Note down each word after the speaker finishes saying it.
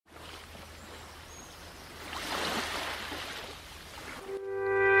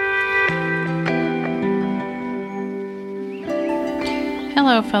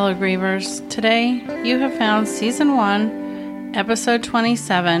Hello, fellow grievers. Today, you have found Season 1, Episode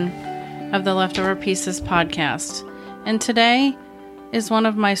 27 of the Leftover Pieces podcast. And today is one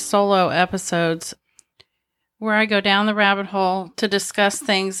of my solo episodes where I go down the rabbit hole to discuss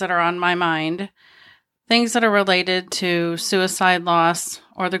things that are on my mind, things that are related to suicide, loss,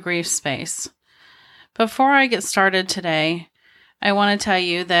 or the grief space. Before I get started today, I want to tell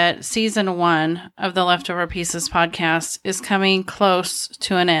you that Season 1 of the Leftover Pieces podcast is coming close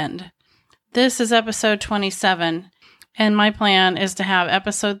to an end. This is Episode 27, and my plan is to have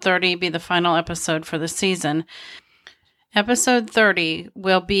Episode 30 be the final episode for the season. Episode 30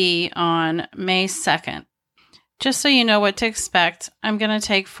 will be on May 2nd. Just so you know what to expect, I'm going to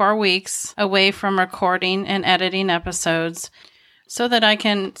take 4 weeks away from recording and editing episodes so that I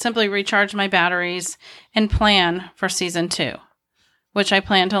can simply recharge my batteries and plan for Season 2. Which I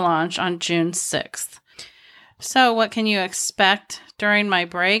plan to launch on June 6th. So what can you expect during my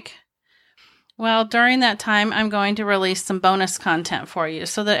break? Well, during that time, I'm going to release some bonus content for you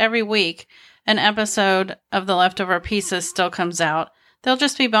so that every week an episode of The Leftover Pieces still comes out. They'll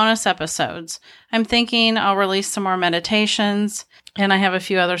just be bonus episodes. I'm thinking I'll release some more meditations, and I have a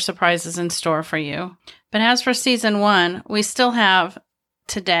few other surprises in store for you. But as for Season 1, we still have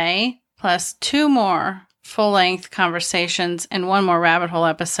today plus 2 more full-length conversations and 1 more rabbit hole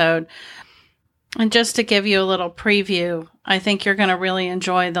episode. And just to give you a little preview, I think you're going to really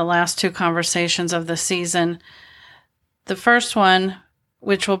enjoy the last 2 conversations of the season. The first one,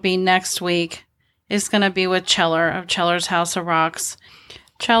 which will be next week, is going to be with Cheller of Cheller's House of Rocks.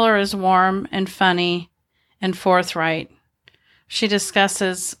 Cheller is warm and funny and forthright. She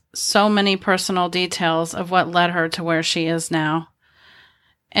discusses so many personal details of what led her to where she is now.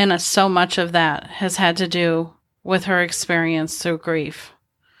 And so much of that has had to do with her experience through grief.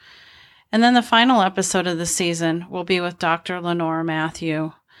 And then the final episode of the season will be with Dr. Lenore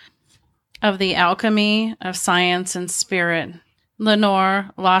Matthew of the Alchemy of Science and Spirit. Lenore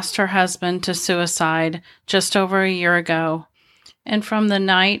lost her husband to suicide just over a year ago. And from the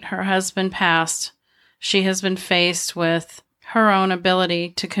night her husband passed, she has been faced with her own ability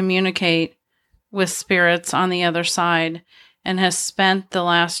to communicate with spirits on the other side, and has spent the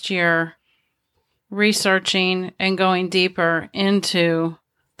last year researching and going deeper into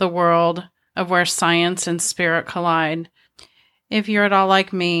the world of where science and spirit collide. If you're at all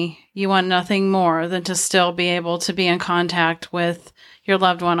like me, you want nothing more than to still be able to be in contact with your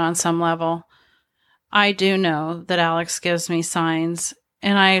loved one on some level. I do know that Alex gives me signs,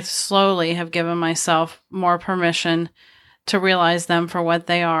 and I slowly have given myself more permission to realize them for what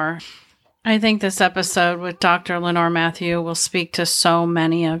they are. I think this episode with Dr. Lenore Matthew will speak to so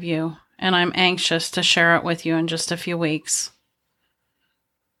many of you, and I'm anxious to share it with you in just a few weeks.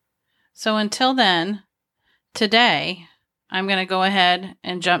 So until then, today, I'm going to go ahead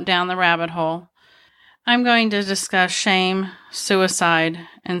and jump down the rabbit hole. I'm going to discuss shame, suicide,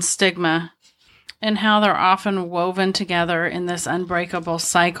 and stigma, and how they're often woven together in this unbreakable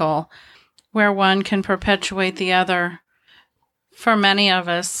cycle where one can perpetuate the other. For many of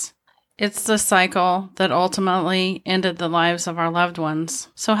us, it's the cycle that ultimately ended the lives of our loved ones.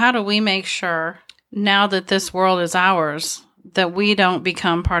 So how do we make sure, now that this world is ours, that we don't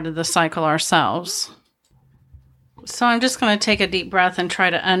become part of the cycle ourselves? So I'm just going to take a deep breath and try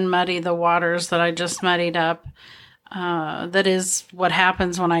to unmuddy the waters that I just muddied up. That is what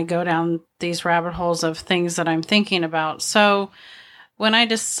happens when I go down these rabbit holes of things that I'm thinking about. So when I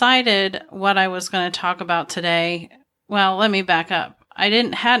decided what I was going to talk about today, well, let me back up. I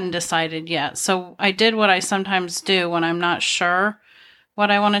hadn't decided yet. So I did what I sometimes do when I'm not sure what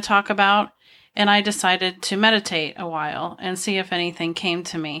I want to talk about. And I decided to meditate a while and see if anything came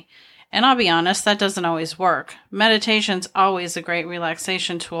to me. And I'll be honest, that doesn't always work. Meditation's always a great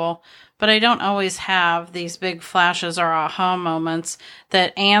relaxation tool, but I don't always have these big flashes or aha moments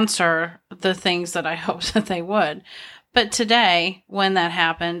that answer the things that I hoped that they would. But today, when that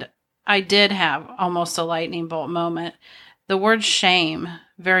happened, I did have almost a lightning bolt moment. The word shame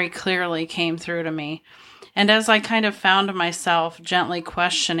very clearly came through to me. And as I kind of found myself gently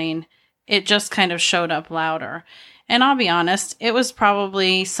questioning, it just kind of showed up louder. And I'll be honest, it was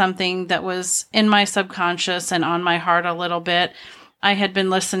probably something that was in my subconscious and on my heart a little bit. I had been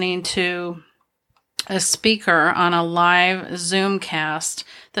listening to a speaker on a live Zoom cast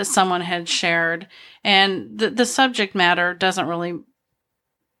that someone had shared. And the subject matter doesn't really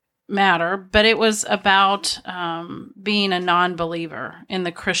matter, but it was about being a non-believer in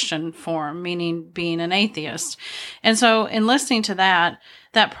the Christian form, meaning being an atheist. And so in listening to that,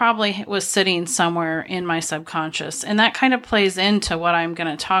 that probably was sitting somewhere in my subconscious. And that kind of plays into what I'm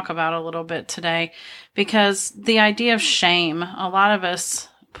going to talk about a little bit today, because the idea of shame, a lot of us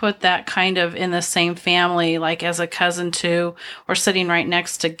put that kind of in the same family, like as a cousin to, or sitting right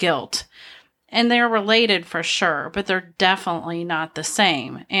next to guilt. And they're related for sure, but they're definitely not the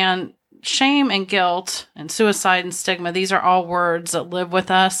same. And shame and guilt and suicide and stigma, these are all words that live with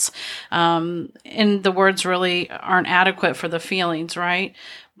us. And the words really aren't adequate for the feelings, right?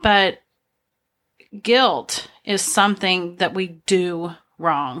 But guilt is something that we do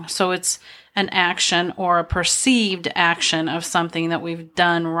wrong. So it's an action or a perceived action of something that we've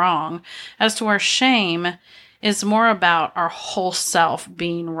done wrong, as to where shame is more about our whole self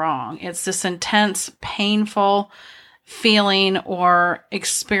being wrong. It's this intense, painful feeling or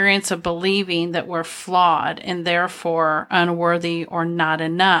experience of believing that we're flawed and therefore unworthy or not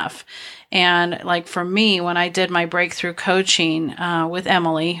enough. And like for me, when I did my breakthrough coaching with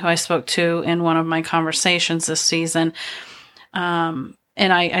Emily, who I spoke to in one of my conversations this season,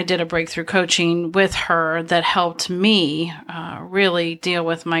 and I did a breakthrough coaching with her that helped me really deal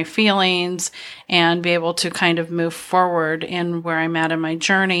with my feelings and be able to kind of move forward in where I'm at in my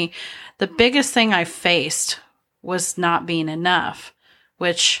journey. The biggest thing I faced was not being enough,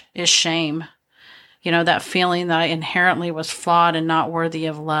 which is shame. You know, that feeling that I inherently was flawed and not worthy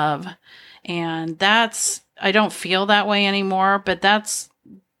of love. And I don't feel that way anymore, but that's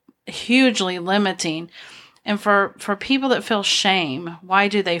hugely limiting. And for people that feel shame, why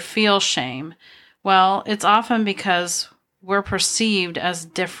do they feel shame? Well, it's often because we're perceived as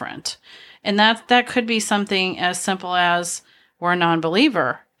different. And that could be something as simple as we're a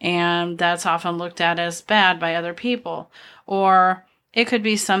non-believer, and that's often looked at as bad by other people. Or it could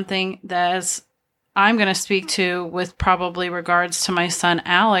be something that I'm going to speak to with probably regards to my son,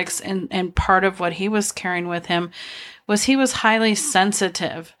 Alex. And part of what he was carrying with him was he was highly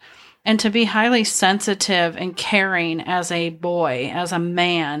sensitive. And to be highly sensitive and caring as a boy, as a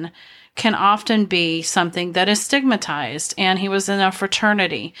man, can often be something that is stigmatized. And he was in a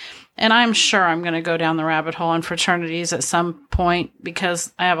fraternity. And I'm sure I'm going to go down the rabbit hole on fraternities at some point,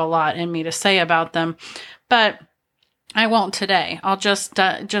 because I have a lot in me to say about them. But I won't today. I'll just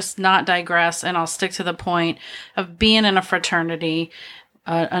not digress, and I'll stick to the point of being in a fraternity,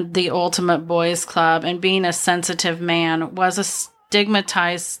 the ultimate boys club, and being a sensitive man was a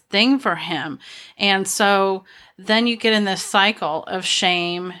stigmatized thing for him. And so then you get in this cycle of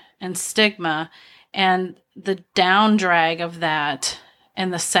shame and stigma, and the down drag of that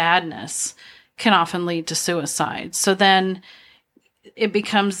and the sadness can often lead to suicide. So then it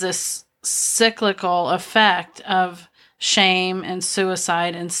becomes this cyclical effect of shame and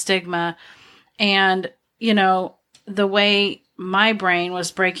suicide and stigma. And, you know, the way my brain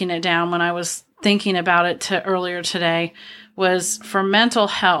was breaking it down when I was thinking about it earlier today was for mental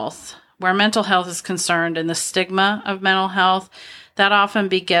health, where mental health is concerned and the stigma of mental health, that often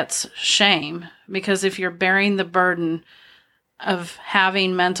begets shame. Because if you're bearing the burden of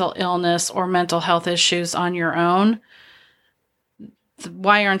having mental illness or mental health issues on your own,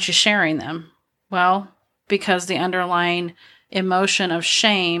 why aren't you sharing them? Well, because the underlying emotion of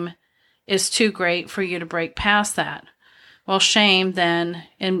shame is too great for you to break past that. Well, shame then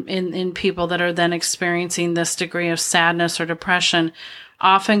in people that are then experiencing this degree of sadness or depression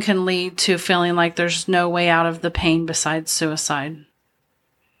often can lead to feeling like there's no way out of the pain besides suicide.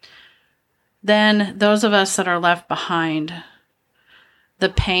 Then those of us that are left behind, the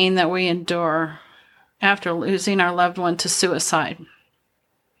pain that we endure after losing our loved one to suicide.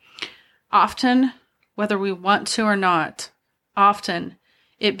 Often, whether we want to or not, often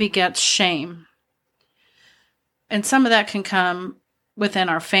it begets shame. And some of that can come within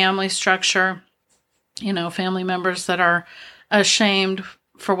our family structure, you know, family members that are ashamed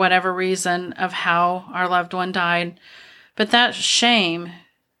for whatever reason of how our loved one died. But that shame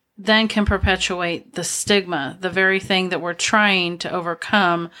then can perpetuate the stigma, the very thing that we're trying to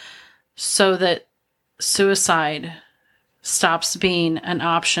overcome so that suicide stops being an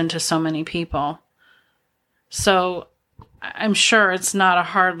option to so many people. So I'm sure it's not a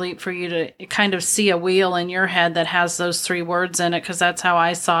hard leap for you to kind of see a wheel in your head that has those three words in it, because that's how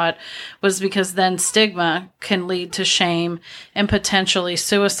I saw it, was because then stigma can lead to shame and potentially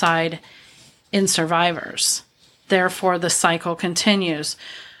suicide in survivors. Therefore, the cycle continues.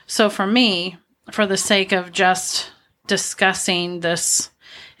 So for me, for the sake of just discussing this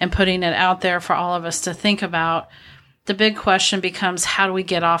and putting it out there for all of us to think about, the big question becomes, how do we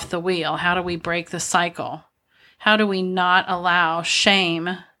get off the wheel? How do we break the cycle? How do we not allow shame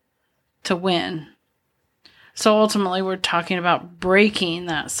to win? So ultimately, we're talking about breaking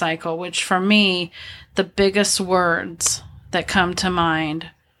that cycle, which for me, the biggest words that come to mind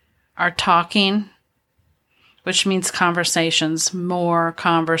are talking, which means conversations, more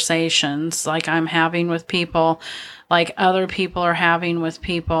conversations like I'm having with people, like other people are having with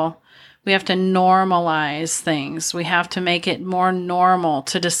people. We have to normalize things. We have to make it more normal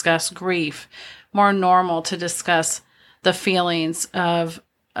to discuss grief, more normal to discuss the feelings of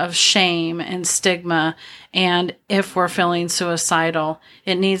shame and stigma. And if we're feeling suicidal,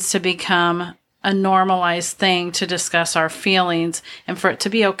 it needs to become a normalized thing to discuss our feelings and for it to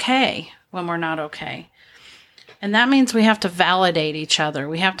be okay when we're not okay. And that means we have to validate each other.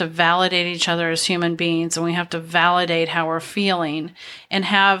 We have to validate each other as human beings, and we have to validate how we're feeling and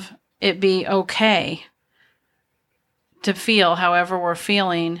have it be okay to feel however we're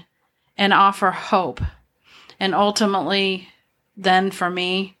feeling and offer hope. And ultimately, then for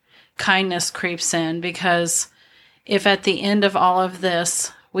me, kindness creeps in, because if at the end of all of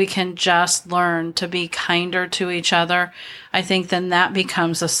this, we can just learn to be kinder to each other, I think then that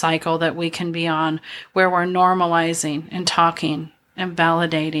becomes a cycle that we can be on, where we're normalizing and talking and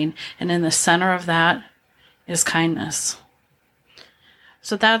validating. And in the center of that is kindness.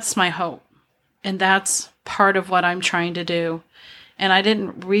 So that's my hope. And that's part of what I'm trying to do. And I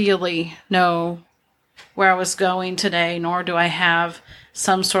didn't really know where I was going today, nor do I have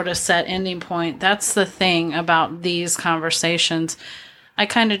some sort of set ending point. That's the thing about these conversations. I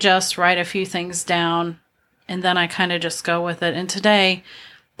kind of just write a few things down, and then I kind of just go with it. And today,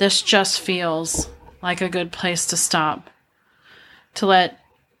 this just feels like a good place to stop, to let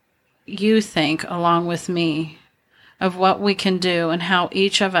you think along with me of what we can do and how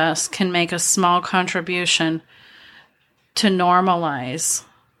each of us can make a small contribution to normalize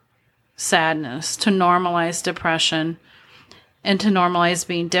sadness, to normalize depression, and to normalize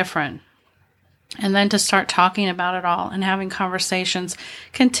being different. And then to start talking about it all and having conversations,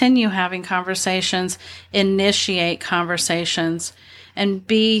 continue having conversations, initiate conversations, and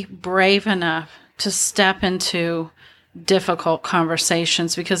be brave enough to step into difficult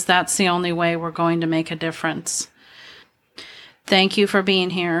conversations, because that's the only way we're going to make a difference. Thank you for being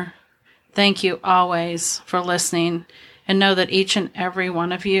here. Thank you always for listening, and know that each and every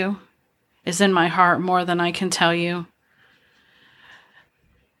one of you is in my heart more than I can tell you.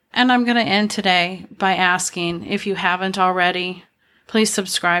 And I'm going to end today by asking, if you haven't already, please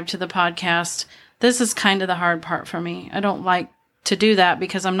subscribe to the podcast. This is kind of the hard part for me. I don't like to do that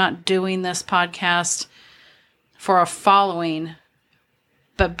because I'm not doing this podcast for a following,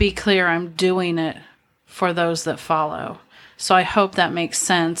 but be clear, I'm doing it for those that follow. So I hope that makes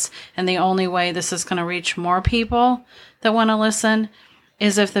sense. And the only way this is going to reach more people that want to listen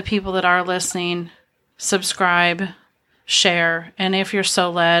is if the people that are listening subscribe, share, and if you're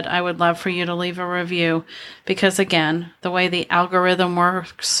so led, I would love for you to leave a review, because again, the way the algorithm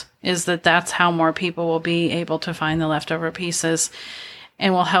works is that that's how more people will be able to find the leftover pieces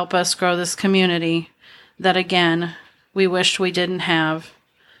and will help us grow this community that, again, we wished we didn't have,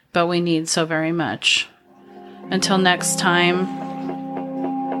 but we need so very much. Until next time,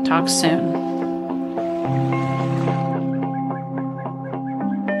 talk soon.